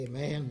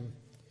Amen.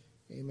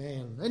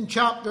 Amen. In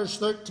chapters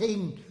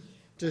 13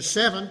 to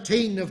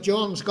 17 of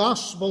John's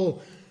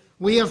Gospel,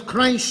 we have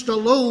Christ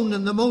alone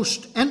in the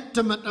most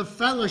intimate of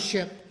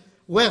fellowship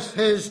with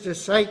his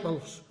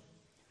disciples.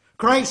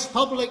 Christ's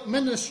public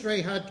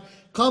ministry had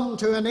come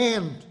to an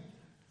end,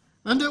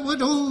 and it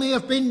would only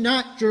have been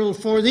natural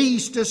for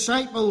these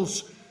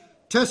disciples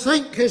to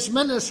think his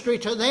ministry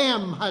to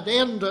them had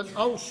ended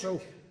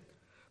also.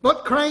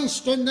 But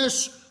Christ in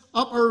this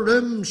upper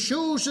room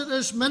shows that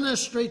his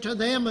ministry to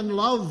them in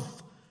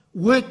love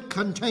would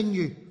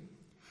continue.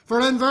 For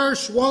in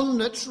verse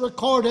 1 it's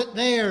recorded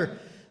there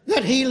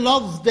that he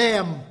loved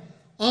them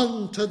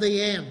unto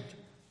the end.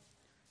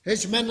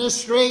 His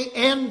ministry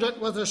ended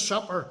with a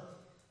supper,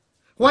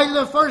 while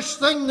the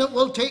first thing that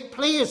will take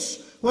place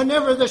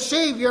whenever the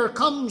Saviour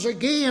comes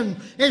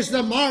again is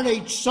the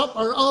marriage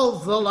supper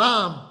of the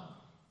Lamb.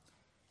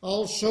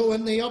 Also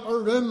in the upper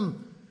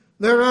room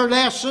there are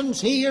lessons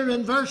here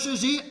in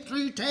verses 8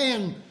 through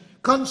 10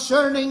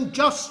 concerning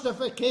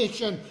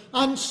justification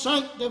and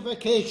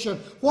sanctification,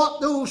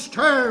 what those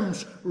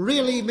terms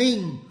really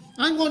mean.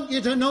 I want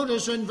you to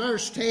notice in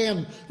verse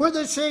 10 where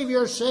the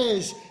Saviour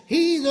says,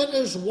 "He that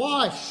is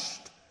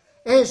washed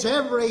is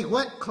every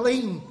whit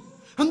clean."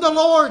 And the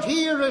Lord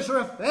here is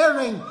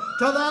referring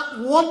to that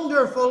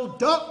wonderful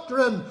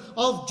doctrine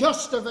of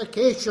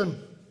justification.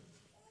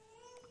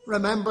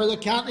 Remember the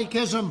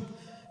Catechism,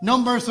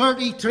 number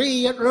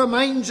 33, it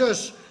reminds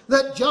us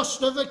that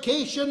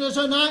justification is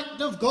an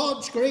act of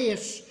God's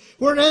grace,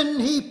 wherein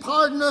he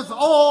pardoneth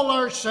all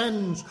our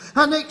sins,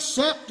 and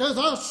accepteth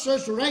us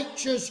as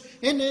righteous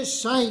in his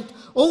sight,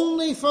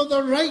 only for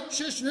the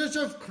righteousness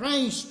of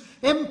Christ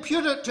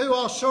imputed to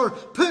us, or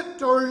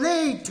put or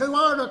laid to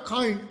our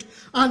account,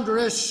 and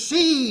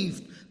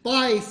received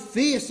by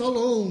faith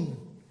alone.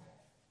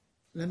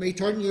 Let me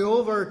turn you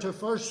over to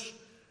 1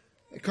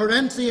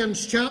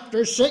 Corinthians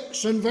chapter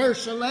 6 and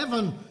verse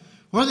 11,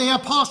 where the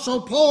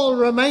Apostle Paul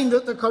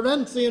reminded the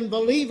Corinthian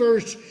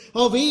believers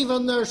of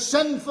even their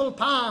sinful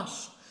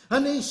past.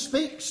 And he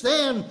speaks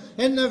then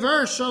in the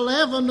verse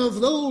 11 of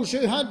those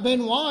who had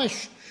been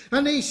washed.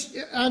 And he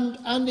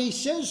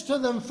says to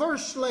them,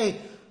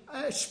 firstly,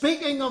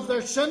 speaking of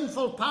their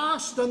sinful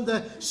past and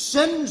the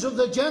sins of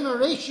the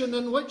generation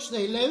in which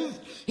they lived,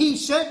 he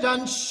said,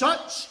 "And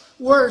such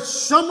were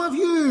some of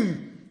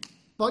you,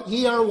 but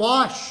ye are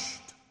washed."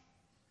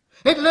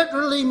 It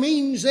literally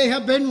means they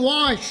have been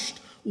washed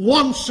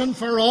once and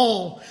for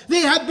all. They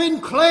have been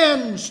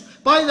cleansed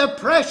by the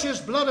precious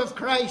blood of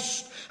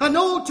Christ. And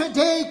oh,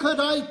 today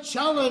could I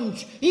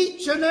challenge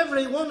each and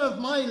every one of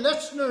my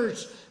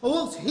listeners,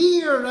 both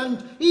here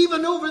and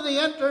even over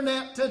the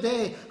internet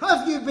today,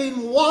 have you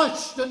been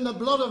washed in the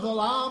blood of the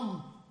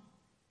Lamb?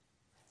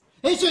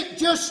 Is it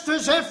just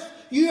as if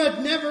you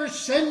had never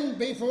sinned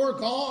before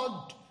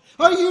God?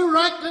 Are you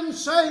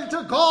reconciled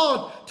to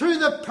God through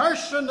the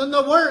person and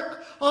the work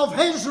of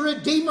his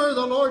Redeemer,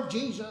 the Lord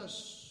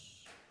Jesus?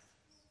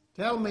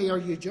 Tell me, are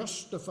you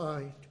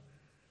justified?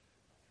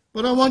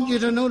 But I want you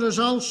to notice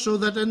also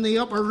that in the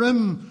upper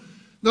room,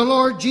 the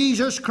Lord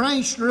Jesus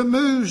Christ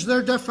removes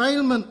their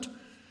defilement.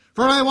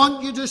 For I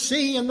want you to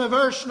see in the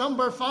verse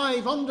number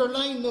 5,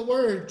 underline the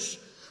words,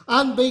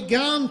 "and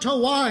began to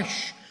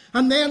wash."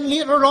 And then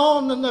later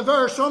on in the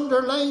verse,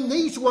 underline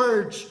these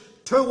words,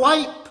 "to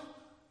wipe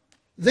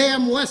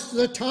them with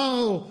the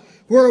towel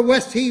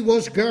wherewith he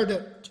was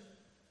girded."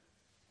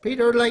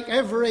 Peter, like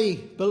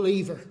every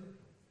believer,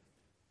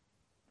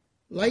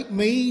 like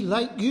me,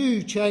 like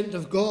you, child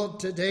of God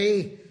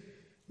today,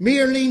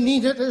 merely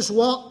needed his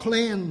walk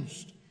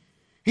cleansed.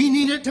 He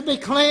needed to be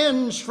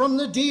cleansed from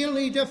the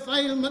daily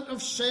defilement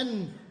of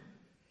sin.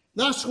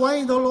 That's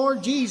why the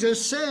Lord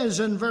Jesus says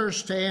in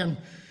verse 10,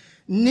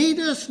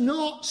 "Needeth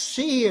not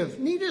save,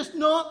 needeth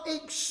not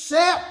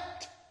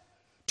except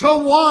to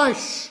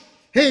wash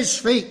his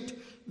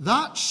feet."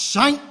 That's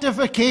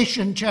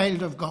sanctification,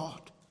 child of God.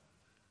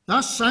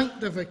 That's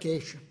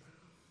sanctification.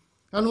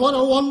 And what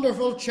a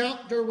wonderful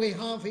chapter we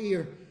have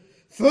here,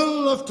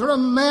 full of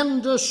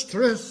tremendous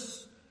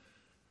truth.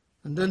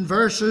 And in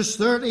verses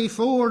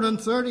 34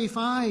 and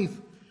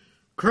 35,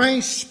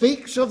 Christ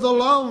speaks of the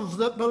love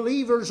that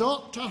believers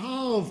ought to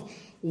have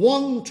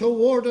one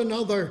toward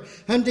another.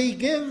 And he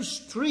gives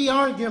 3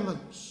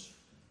 arguments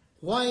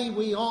why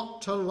we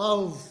ought to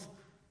love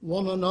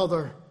one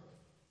another.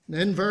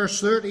 In verse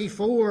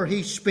 34,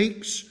 he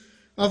speaks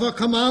of a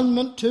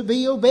commandment to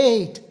be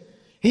obeyed.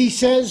 He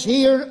says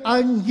here,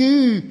 "A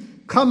new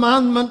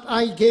commandment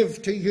I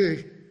give to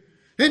you."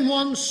 In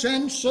one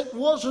sense, it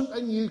wasn't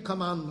a new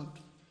commandment,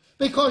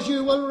 because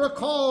you will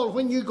recall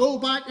when you go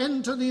back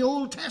into the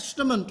Old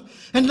Testament,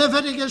 in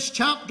Leviticus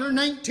chapter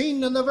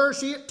 19 and the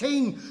verse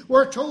 18,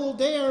 we're told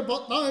there,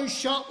 "But thou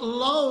shalt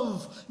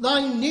love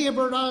thy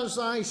neighbour as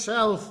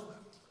thyself."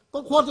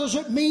 But what does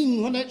it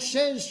mean when it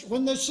says,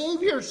 when the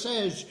Saviour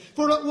says,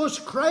 for it was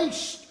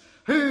Christ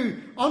who,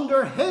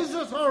 under his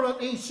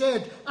authority,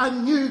 said, "A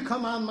new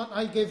commandment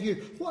I give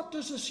you"? What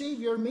does the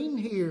Saviour mean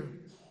here?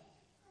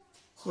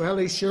 Well,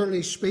 he's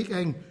surely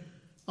speaking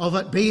of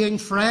it being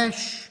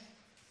fresh.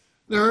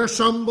 There are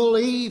some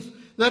believe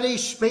that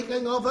he's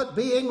speaking of it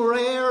being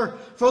rare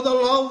for the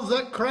love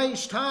that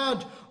Christ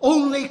had.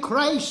 Only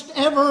Christ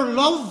ever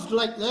loved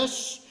like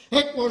this.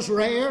 It was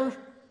rare,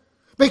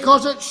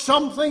 because it's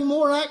something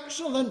more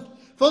excellent.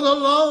 For the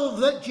love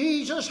that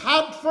Jesus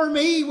had for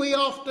me, we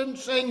often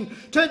sing,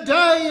 to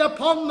die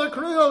upon the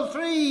cruel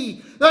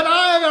tree, that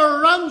I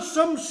a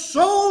ransomed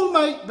soul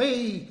might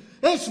be.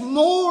 It's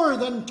more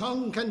than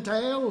tongue can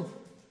tell.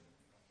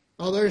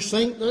 Others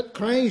think that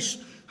Christ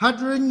had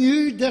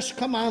renewed this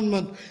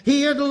commandment.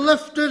 He had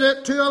lifted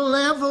it to a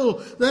level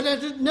that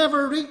it had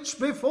never reached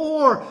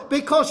before,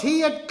 because he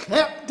had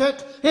kept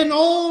it in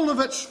all of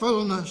its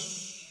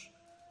fullness.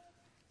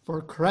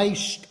 For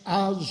Christ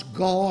as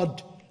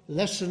God,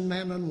 listen,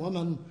 men and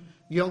women,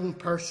 young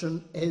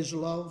person, is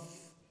love.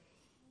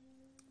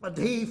 And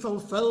he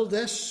fulfilled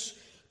this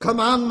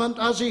commandment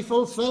as he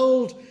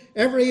fulfilled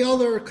every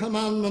other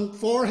commandment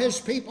for his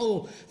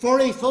people, for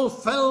he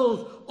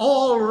fulfilled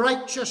all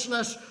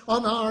righteousness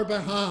on our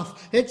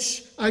behalf.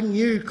 It's a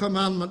new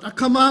commandment, a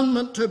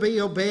commandment to be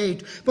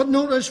obeyed. But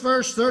notice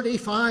verse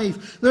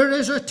 35, there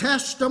is a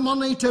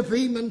testimony to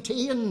be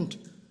maintained.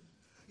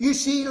 You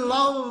see,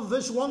 love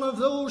is one of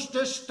those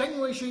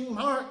distinguishing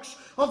marks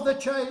of the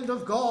child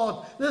of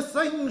God. The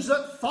things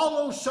that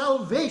follow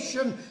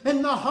salvation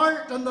in the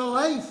heart and the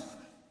life,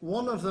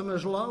 one of them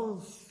is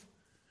love.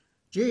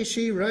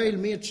 J.C. Ryle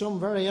made some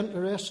very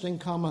interesting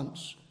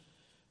comments,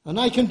 and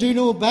I can do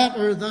no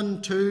better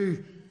than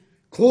to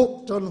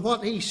quote on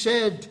what he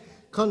said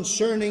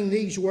concerning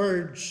these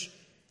words.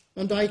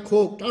 And I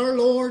quote, "Our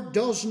Lord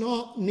does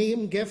not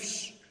name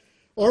gifts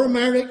or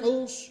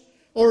miracles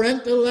or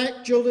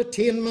intellectual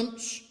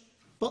attainments,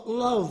 but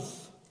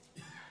love,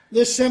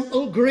 the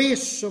simple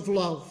grace of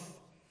love,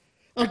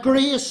 a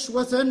grace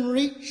within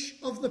reach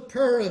of the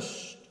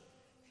poorest,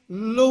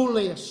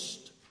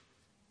 lowliest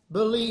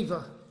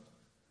believer."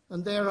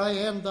 And there I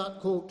end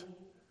that quote.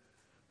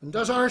 And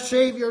as our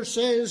Saviour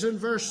says in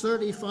verse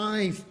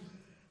 35,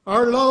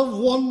 our love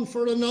one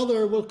for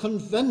another will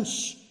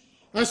convince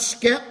a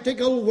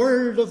sceptical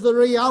world of the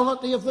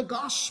reality of the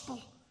gospel.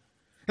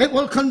 It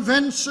will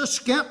convince a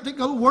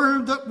sceptical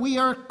world that we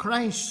are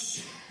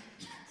Christ's.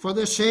 For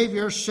the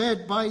Saviour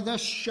said, "By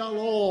this shall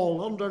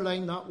all,"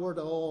 underline that word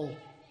all,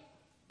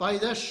 "by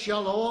this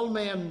shall all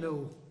men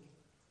know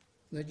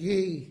that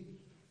ye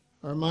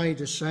are my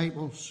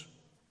disciples."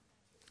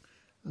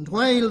 And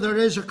while there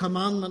is a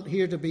commandment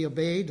here to be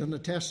obeyed and a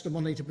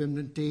testimony to be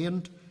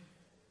maintained,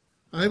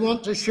 I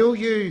want to show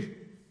you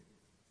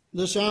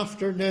this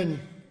afternoon,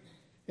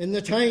 in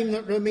the time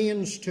that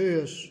remains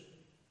to us,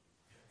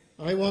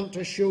 I want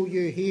to show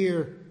you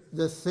here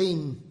the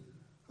theme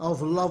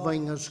of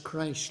loving as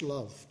Christ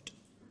loved.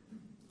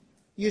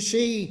 You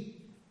see,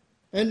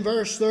 in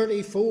verse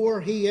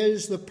 34, he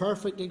is the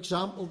perfect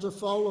example to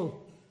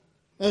follow,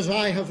 as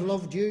I have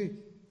loved you.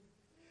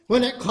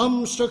 When it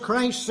comes to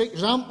Christ's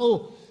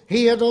example,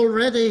 he had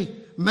already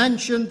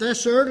mentioned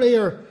this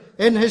earlier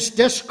in his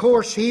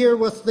discourse here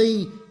with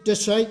the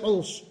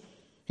disciples.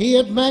 He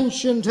had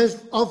mentioned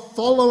of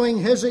following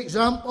his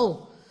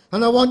example.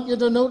 And I want you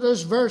to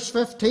notice verse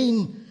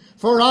 15.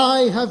 "For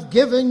I have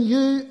given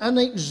you an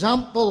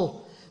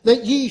example,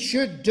 that ye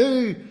should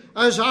do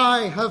as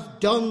I have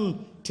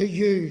done to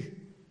you."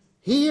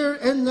 Here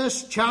in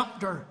this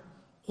chapter,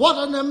 what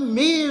an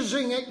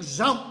amazing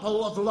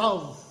example of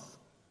love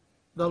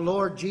the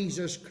Lord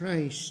Jesus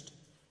Christ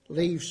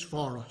leaves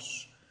for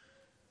us.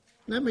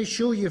 Let me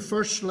show you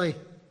firstly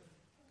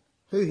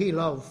who he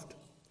loved.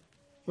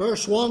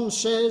 Verse 1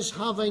 says,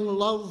 "Having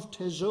loved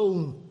his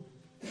own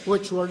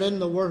which were in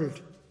the world,"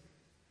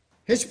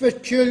 his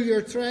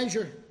peculiar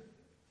treasure.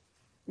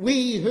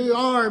 We who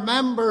are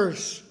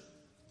members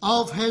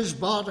of his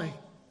body,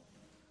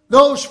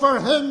 those for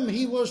whom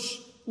he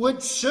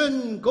would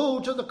soon go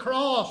to the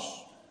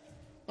cross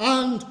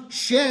and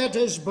shed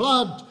his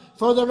blood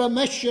for the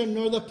remission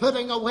or the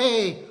putting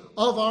away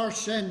of our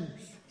sins.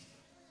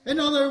 In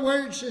other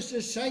words, his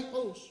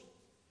disciples.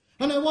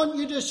 And I want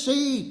you to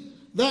see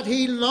that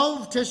he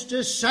loved his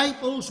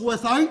disciples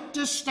without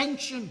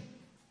distinction.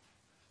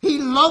 He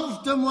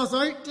loved them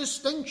without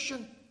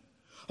distinction.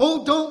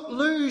 Oh, don't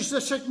lose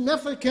the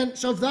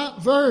significance of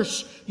that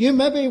verse. You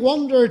maybe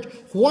wondered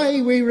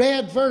why we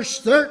read verse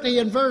 30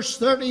 and verse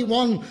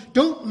 31.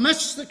 Don't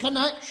miss the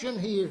connection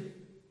here.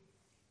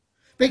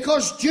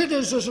 Because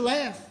Judas is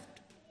left.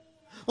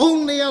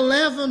 Only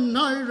 11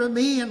 now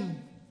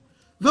remain.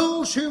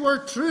 Those who were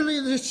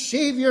truly the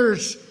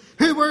Saviour's,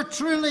 who were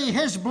truly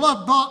his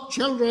blood-bought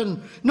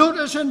children.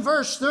 Notice in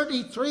verse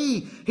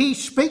 33, he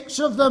speaks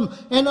of them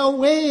in a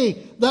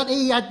way that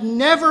he had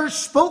never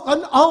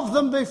spoken of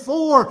them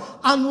before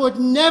and would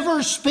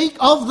never speak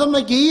of them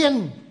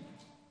again.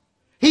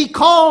 He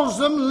calls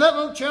them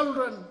little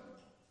children.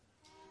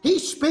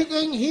 He's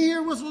speaking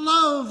here with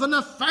love and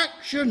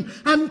affection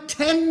and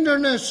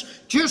tenderness,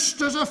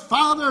 just as a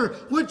father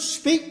would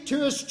speak to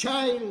his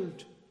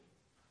child.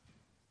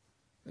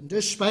 And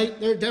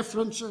despite their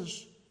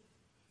differences,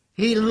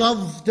 he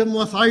loved them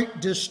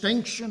without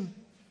distinction.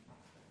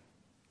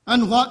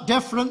 And what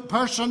different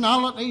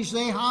personalities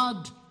they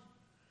had.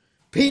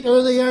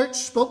 Peter the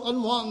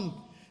outspoken one,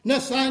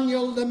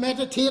 Nathanael the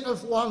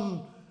meditative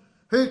one,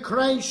 who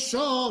Christ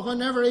saw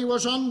whenever he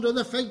was under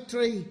the fig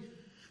tree,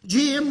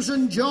 James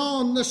and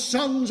John, the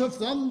sons of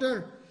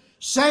thunder,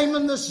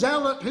 Simon the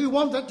zealot, who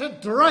wanted to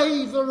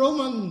drive the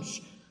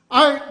Romans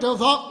out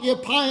of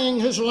occupying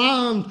his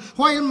land,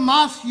 while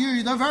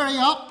Matthew, the very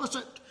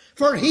opposite,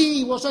 for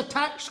he was a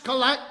tax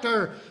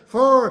collector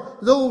for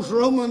those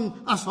Roman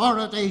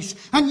authorities,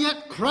 and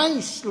yet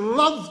Christ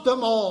loved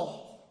them all.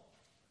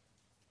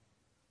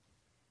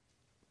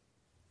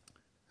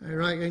 I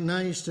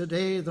recognize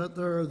today that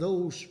there are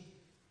those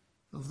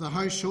of the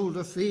household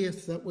of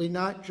faith that we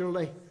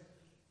naturally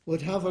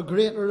would have a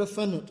greater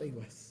affinity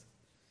with.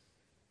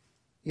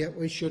 Yet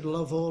we should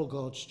love all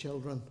God's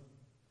children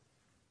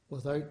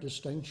without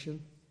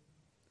distinction.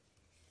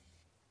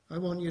 I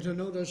want you to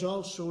notice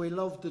also he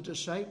loved the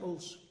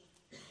disciples,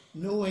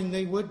 knowing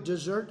they would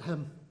desert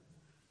him.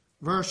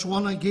 Verse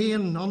 1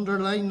 again,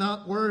 underline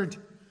that word.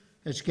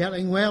 It's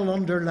getting well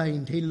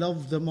underlined. He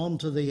loved them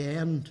unto the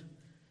end.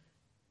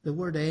 The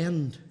word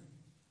end.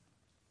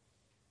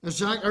 As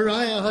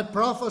Zechariah had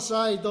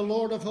prophesied, the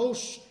Lord of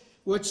hosts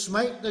would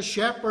smite the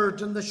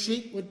shepherd and the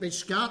sheep would be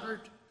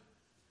scattered.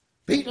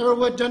 Peter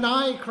would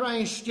deny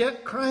Christ,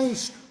 yet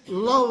Christ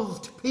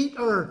loved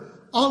Peter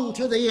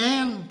unto the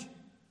end.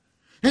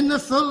 In the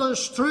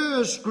fullest,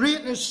 truest,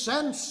 greatest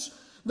sense,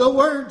 the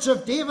words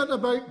of David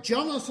about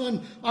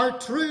Jonathan are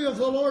true of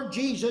the Lord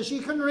Jesus.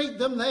 You can read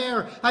them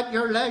there at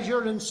your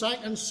leisure in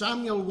 2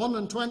 Samuel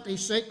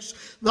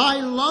 1:26. Thy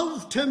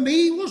love to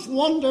me was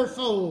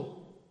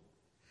wonderful,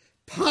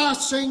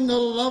 passing the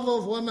love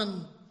of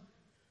women.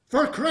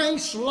 For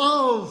Christ's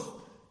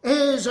love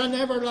is an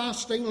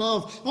everlasting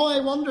love. Oh,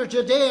 I wonder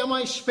today, am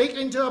I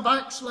speaking to a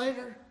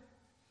backslider?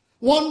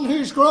 One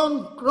who's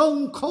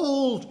grown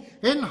cold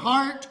in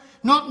heart,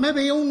 not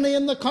maybe only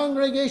in the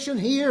congregation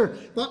here,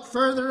 but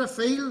further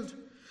afield.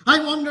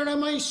 I wonder,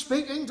 am I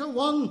speaking to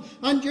one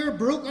and you're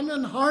broken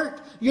in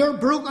heart, you're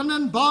broken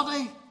in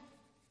body?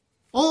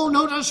 Oh,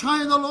 notice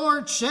how the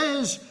Lord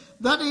says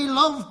that he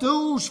loved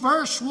those,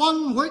 verse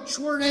 1, which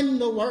were in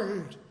the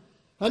world.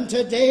 And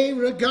today,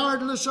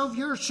 regardless of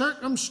your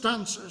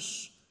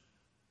circumstances,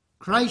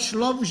 Christ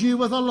loves you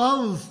with a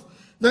love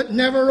that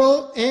never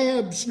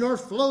ebbs nor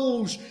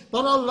flows,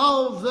 but a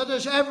love that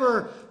is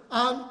ever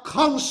and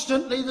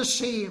constantly the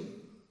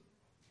same.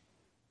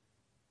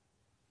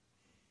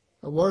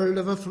 A world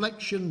of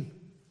affliction,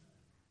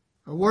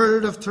 a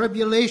world of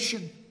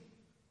tribulation,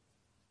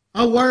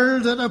 a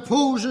world that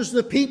opposes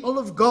the people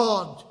of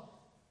God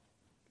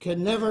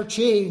can never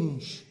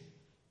change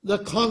the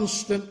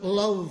constant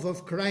love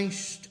of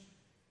Christ.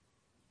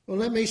 Well,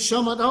 let me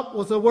sum it up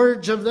with the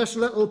words of this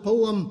little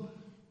poem.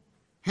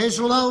 His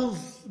love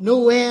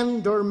no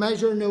end or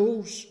measure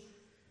knows.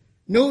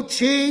 No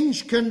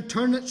change can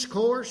turn its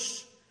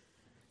course.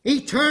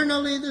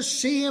 Eternally the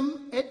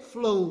same it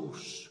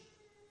flows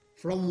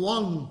from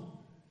one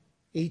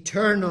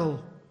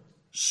eternal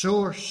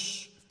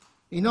source.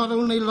 He not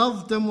only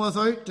loved them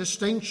without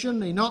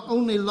distinction, he not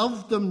only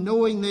loved them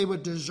knowing they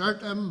would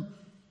desert him,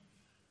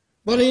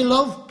 but he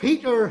loved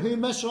Peter who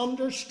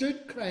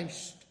misunderstood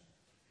Christ.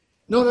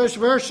 Notice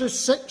verses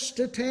 6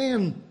 to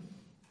 10.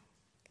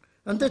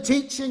 And the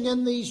teaching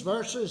in these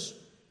verses,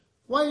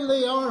 while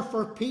they are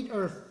for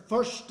Peter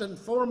first and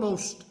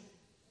foremost,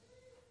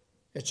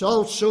 it's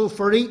also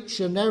for each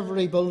and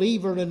every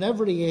believer in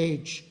every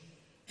age.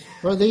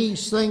 For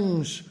these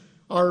things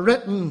are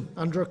written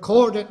and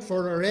recorded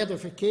for our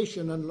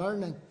edification and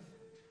learning.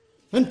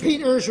 And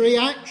Peter's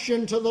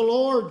reaction to the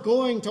Lord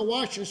going to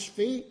wash his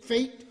feet.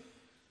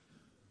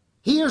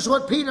 Here's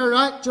what Peter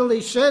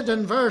actually said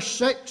in verse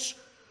 6.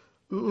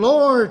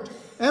 Lord,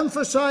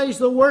 emphasize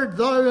the word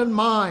thou and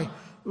my.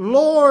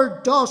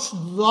 Lord, dost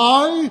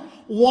thou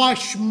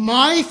wash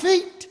my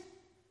feet?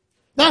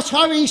 That's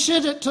how he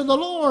said it to the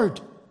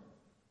Lord.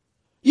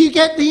 You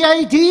get the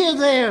idea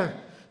there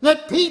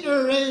that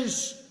Peter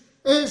is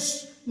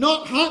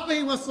not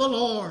happy with the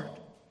Lord.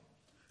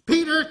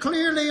 Peter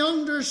clearly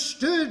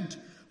understood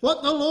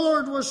what the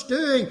Lord was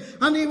doing,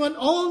 and he went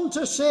on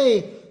to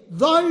say,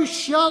 thou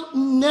shalt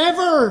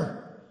never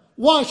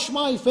wash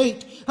my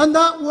feet. And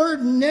that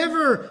word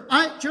never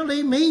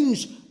actually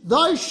means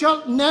thou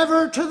shalt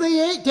never to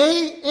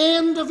the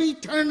end of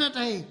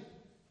eternity.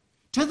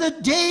 To the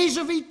days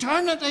of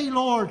eternity,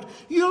 Lord.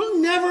 You'll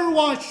never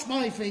wash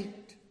my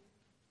feet.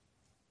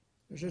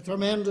 There's a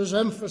tremendous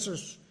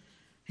emphasis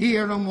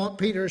here on what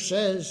Peter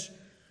says.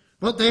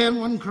 But then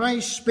when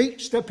Christ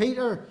speaks to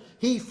Peter,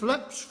 he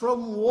flips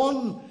from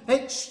one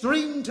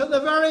extreme to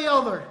the very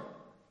other.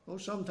 Oh,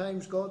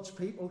 sometimes God's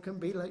people can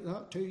be like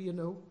that too, you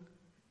know.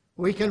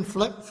 We can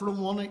flip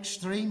from one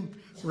extreme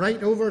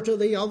right over to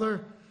the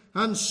other.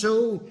 And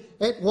so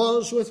it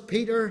was with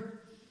Peter.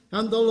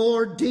 And the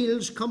Lord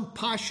deals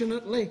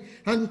compassionately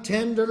and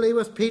tenderly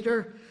with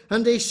Peter.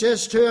 And he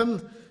says to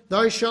him,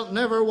 thou shalt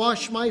never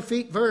wash my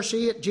feet. Verse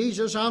 8,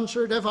 Jesus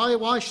answered, if I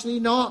wash thee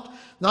not,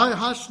 thou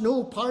hast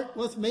no part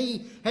with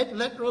me. It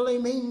literally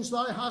means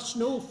thou hast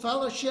no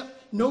fellowship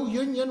no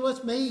union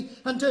with me.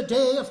 And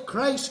today, if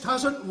Christ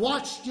hasn't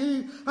washed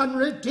you and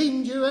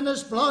redeemed you in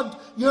his blood,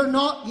 you're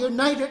not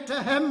united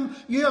to him.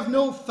 You have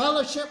no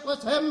fellowship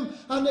with him.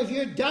 And if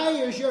you die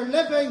as you're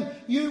living,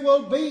 you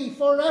will be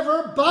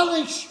forever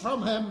banished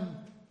from him.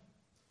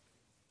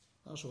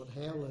 That's what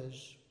hell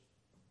is.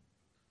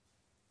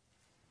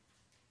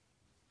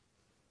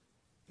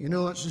 You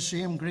know, it's the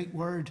same Greek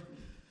word.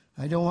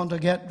 I don't want to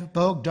get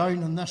bogged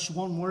down in this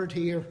one word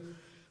here,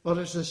 but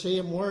it's the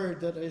same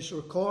word that is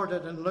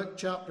recorded in Luke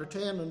chapter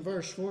 10 and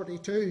verse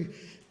 42.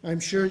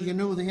 I'm sure you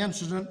know the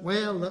incident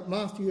well, that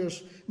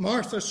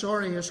Martha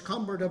is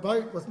cumbered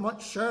about with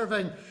much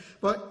serving,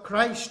 but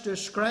Christ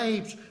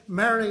describes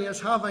Mary as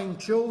having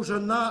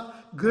chosen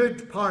that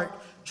good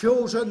part,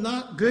 chosen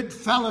that good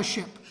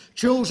fellowship,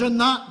 chosen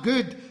that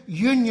good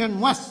union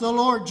with the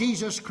Lord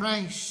Jesus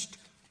Christ.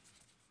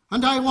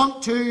 And I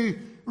want to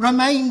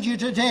remind you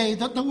today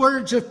that the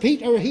words of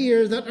Peter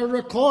here that are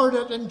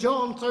recorded in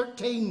John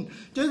 13,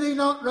 do they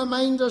not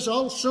remind us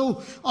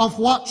also of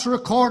what's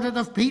recorded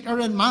of Peter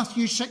in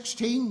Matthew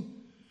 16?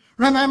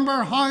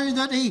 Remember how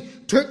that he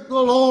took the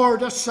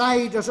Lord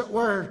aside, as it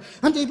were,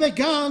 and he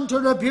began to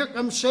rebuke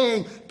him,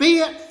 saying, "Be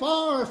it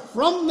far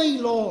from thee,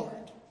 Lord."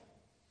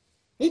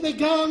 He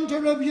began to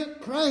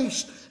rebuke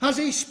Christ as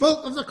he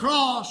spoke of the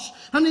cross,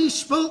 and he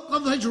spoke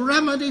of his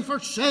remedy for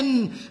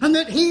sin, and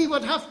that he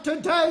would have to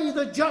die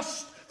the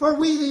just for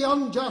we the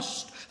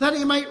unjust, that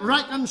he might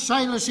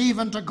reconcile us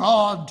even to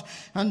God.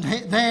 And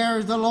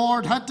there the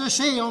Lord had to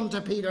say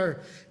unto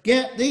Peter,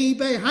 "Get thee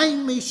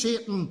behind me,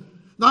 Satan.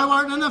 Thou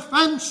art an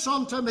offence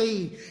unto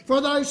me,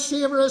 for thou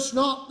savourest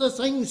not the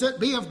things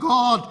that be of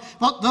God,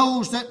 but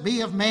those that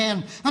be of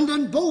men." And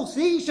in both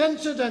these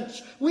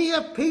incidents, we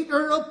have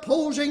Peter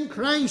opposing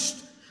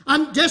Christ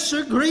and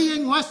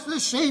disagreeing with the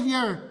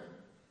Saviour.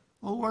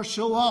 Oh, we're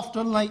so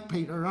often like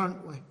Peter,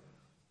 aren't we?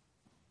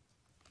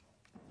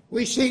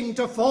 We seem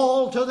to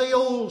fall to the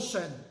old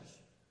sins.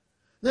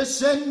 The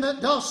sin that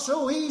does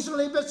so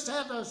easily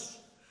beset us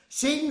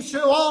seems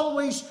to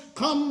always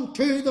come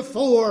to the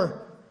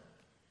fore.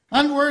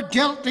 And we're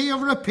guilty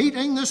of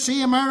repeating the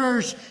same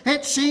errors,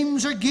 it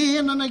seems,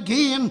 again and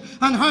again,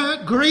 and how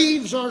it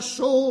grieves our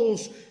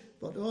souls.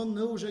 But on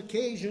those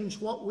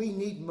occasions, what we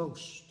need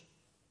most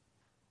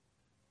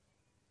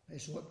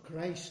is what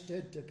Christ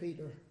did to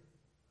Peter.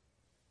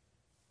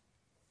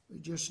 We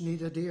just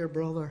need a dear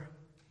brother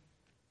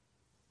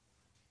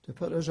to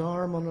put his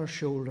arm on our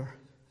shoulder,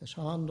 his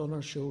hand on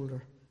our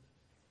shoulder,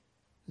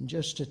 and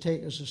just to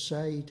take us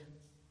aside,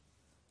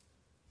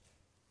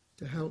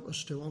 to help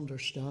us to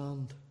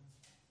understand,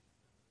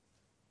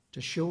 to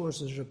show us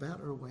there's a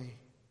better way.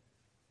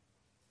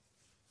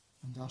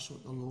 And that's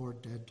what the Lord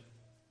did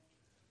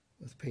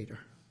with Peter.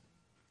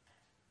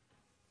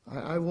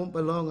 I won't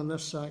be long on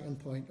this second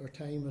point. Our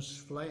time is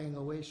flying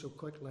away so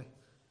quickly.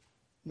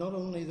 Not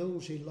only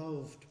those he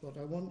loved, but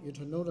I want you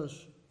to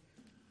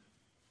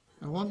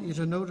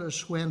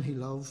notice when he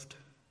loved.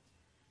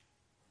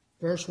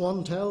 Verse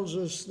 1 tells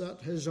us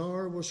that his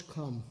hour was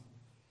come,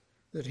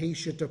 that he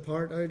should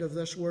depart out of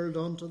this world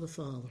unto the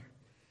Father.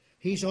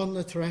 He's on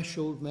the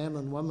threshold, men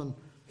and women,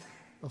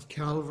 of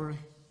Calvary.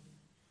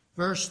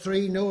 Verse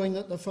 3, knowing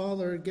that the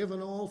Father had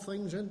given all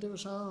things into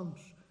his hands,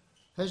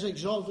 his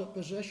exalted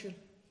position.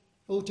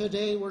 Oh,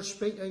 today we're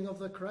speaking of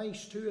the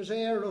Christ who is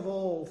heir of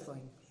all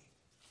things.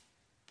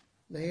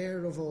 The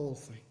heir of all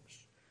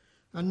things.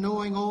 And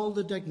knowing all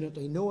the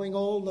dignity, knowing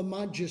all the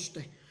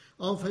majesty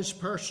of his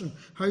person,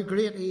 how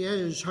great he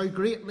is, how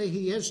greatly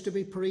he is to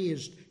be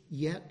praised,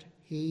 yet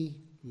he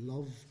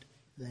loved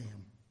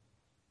them.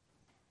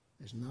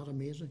 Isn't that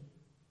amazing?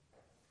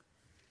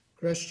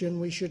 Christian,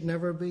 we should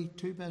never be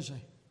too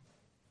busy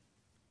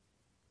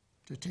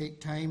to take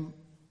time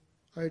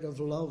out of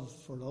love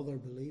for other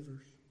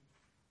believers.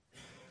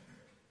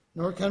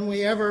 Nor can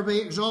we ever be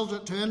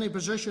exalted to any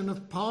position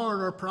of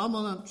power or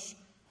prominence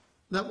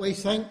that we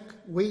think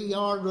we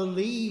are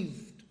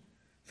relieved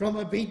from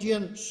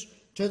obedience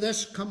to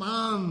this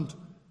command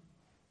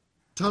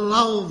to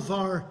love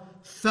our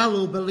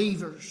fellow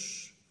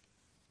believers.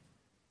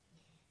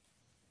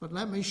 But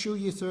let me show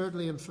you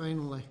thirdly and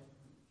finally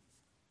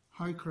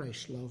how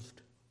Christ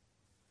loved.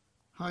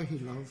 How he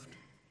loved.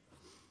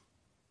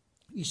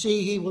 You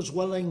see, he was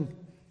willing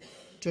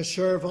to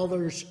serve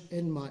others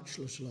in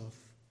matchless love.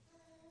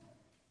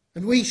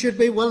 And we should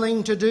be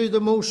willing to do the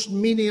most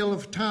menial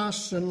of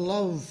tasks in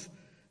love,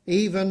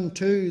 even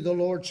to the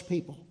Lord's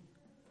people.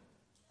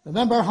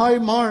 Remember how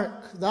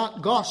Mark,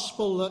 that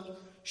gospel that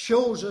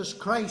shows us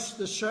Christ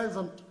the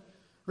servant,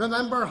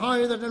 remember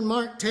how that in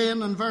Mark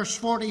 10 and verse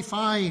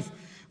 45,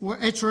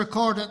 it's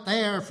recorded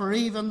there, for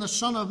even the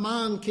Son of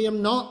Man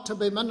came not to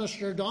be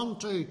ministered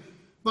unto,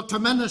 but to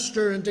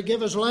minister and to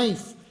give his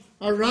life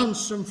a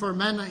ransom for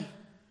many.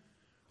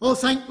 Oh,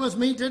 think with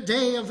me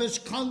today of his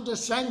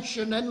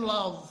condescension in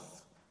love.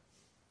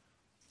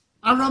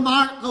 A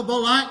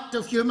remarkable act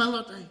of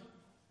humility.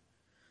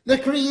 The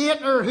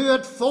Creator who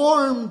had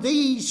formed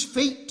these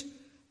feet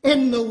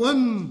in the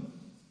womb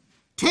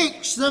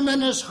takes them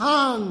in his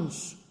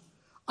hands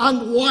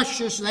and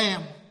washes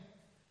them.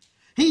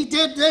 He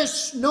did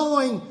this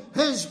knowing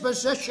his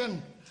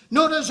position.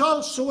 Notice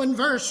also in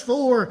verse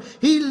 4,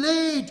 he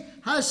laid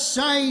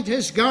aside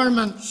his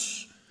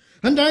garments.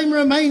 And I'm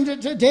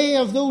reminded today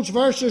of those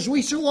verses.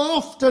 We so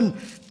often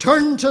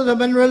turn to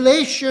them in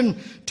relation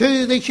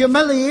to the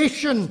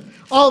humiliation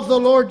of the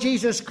Lord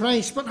Jesus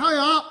Christ, but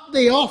how apt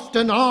they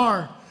often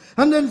are.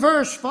 And in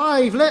verse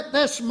 5, let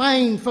this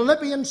mind,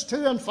 Philippians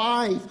 2 and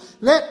 5,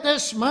 let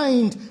this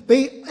mind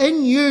be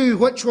in you,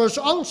 which was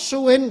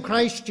also in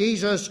Christ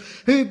Jesus,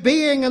 who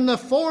being in the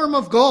form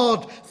of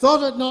God,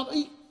 thought it not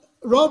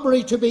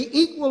robbery to be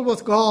equal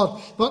with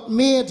God, but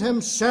made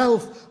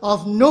himself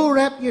of no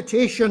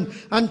reputation,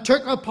 and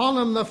took upon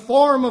him the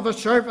form of a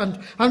servant,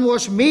 and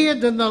was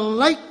made in the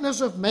likeness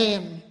of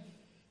men.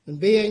 And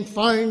being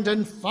found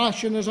in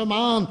fashion as a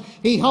man,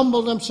 he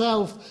humbled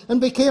himself, and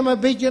became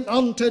obedient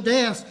unto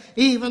death,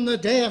 even the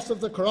death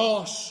of the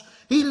cross.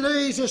 He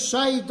lays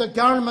aside the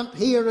garment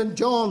here in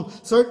John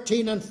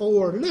 13 and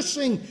 4,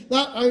 loosing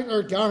that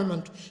outer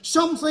garment,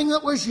 something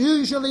that was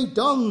usually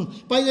done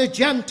by the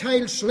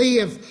Gentile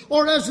slave,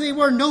 or as they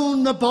were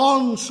known, the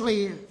bond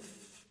slave.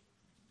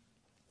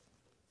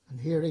 And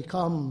here he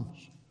comes,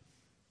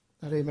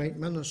 that he might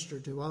minister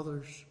to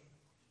others.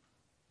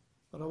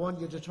 But I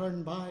want you to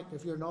turn back,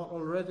 if you're not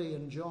already,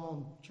 in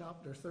John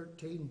chapter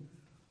 13.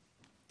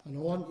 And I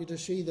want you to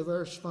see the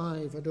verse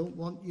 5. I don't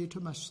want you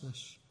to miss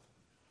this,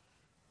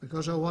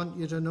 because I want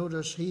you to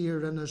notice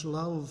here in his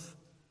love,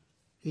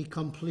 he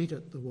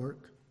completed the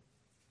work.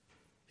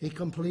 He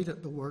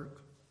completed the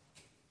work.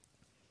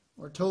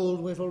 We're told,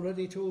 we've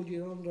already told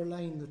you,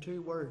 underline the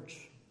two words,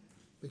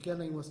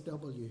 beginning with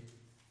W.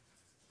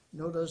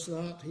 Notice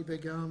that he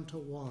began to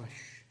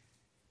wash.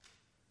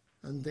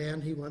 And then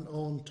he went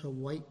on to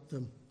wipe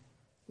them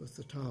with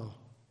the towel.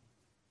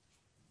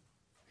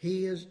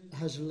 He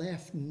has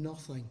left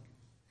nothing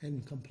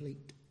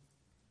incomplete.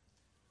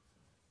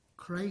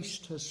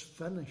 Christ has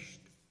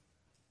finished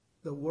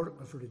the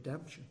work of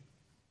redemption.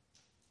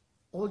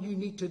 All you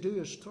need to do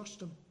is trust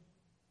him.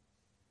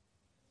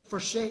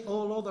 Forsake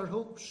all other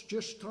hopes.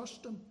 Just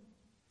trust him.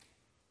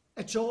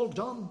 It's all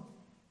done.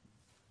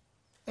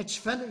 It's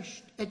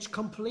finished. It's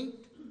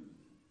complete.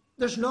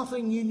 There's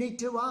nothing you need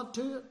to add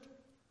to it.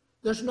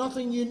 There's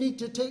nothing you need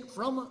to take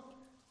from it.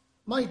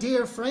 My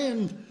dear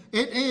friend,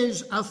 it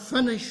is a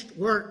finished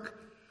work.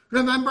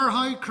 Remember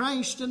how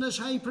Christ in his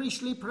high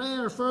priestly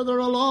prayer further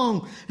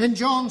along in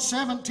John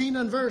 17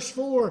 and verse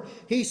 4,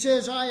 he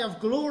says, I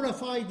have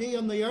glorified thee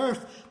on the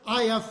earth.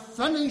 I have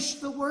finished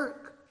the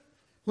work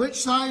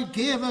which thou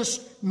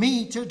gavest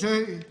me to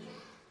do.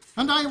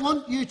 And I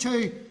want you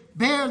to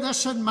bear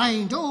this in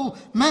mind. Oh,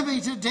 maybe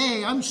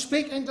today I'm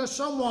speaking to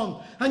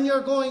someone and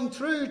you're going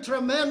through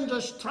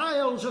tremendous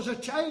trials as a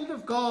child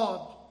of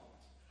God.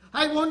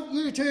 I want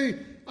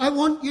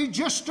you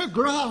just to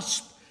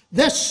grasp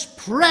this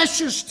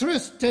precious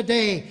truth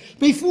today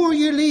before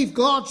you leave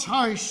God's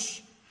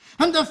house.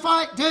 And the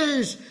fact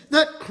is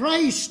that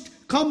Christ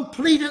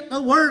completed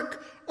the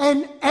work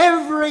in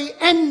every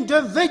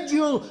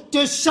individual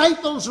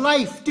disciple's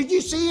life. Did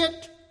you see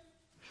it?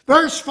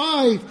 Verse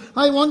 5,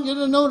 I want you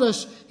to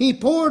notice, he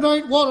poured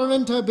out water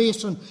into a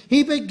basin.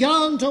 He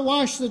began to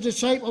wash the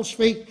disciples'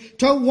 feet,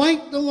 to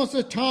wipe them with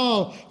the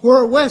towel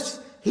wherewith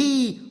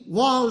he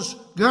was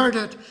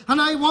girded. And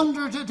I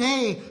wonder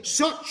today,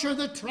 such are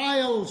the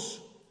trials.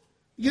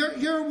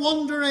 You're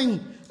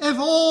wondering if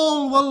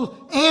all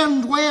will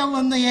end well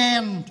in the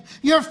end.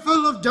 You're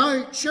full of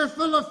doubts. You're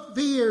full of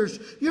fears.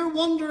 You're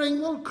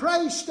wondering, will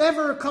Christ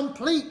ever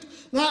complete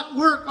that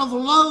work of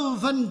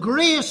love and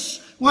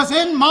grace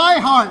within my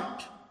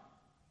heart?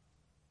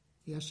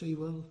 Yes, he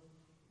will.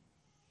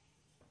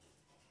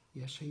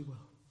 Yes, he will.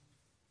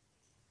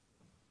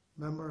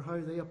 Remember how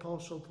the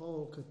Apostle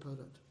Paul could put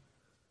it.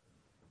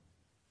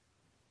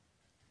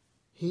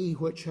 He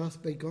which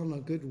hath begun a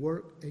good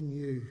work in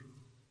you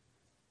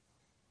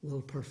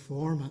will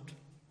perform it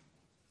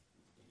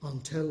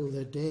until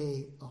the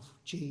day of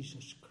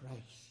Jesus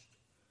Christ.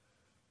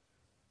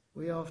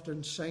 We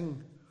often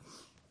sing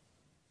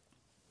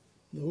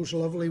those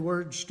lovely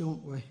words,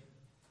 don't we?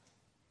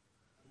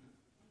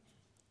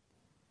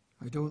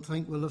 I don't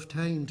think we'll have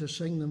time to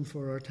sing them,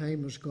 for our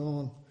time is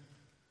gone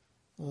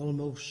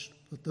almost.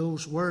 But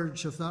those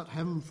words of that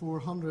hymn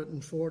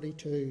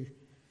 442,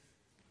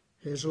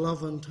 his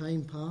love in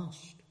time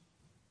past,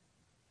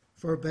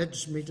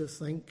 forbids me to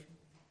think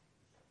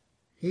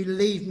he'll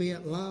leave me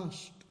at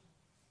last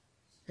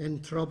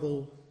in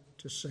trouble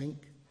to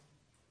sink.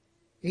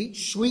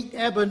 Each sweet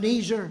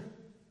Ebenezer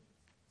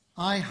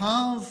I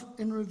have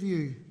in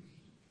review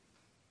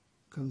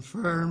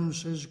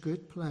confirms his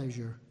good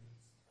pleasure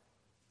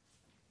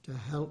to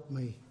help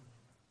me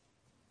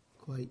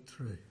quite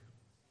through.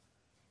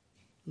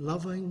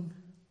 Loving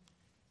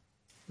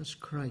as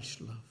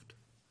Christ loved.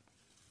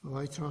 Oh,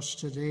 I trust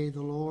today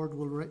the Lord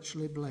will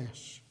richly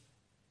bless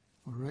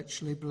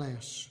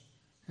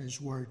his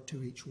word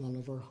to each one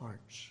of our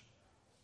hearts.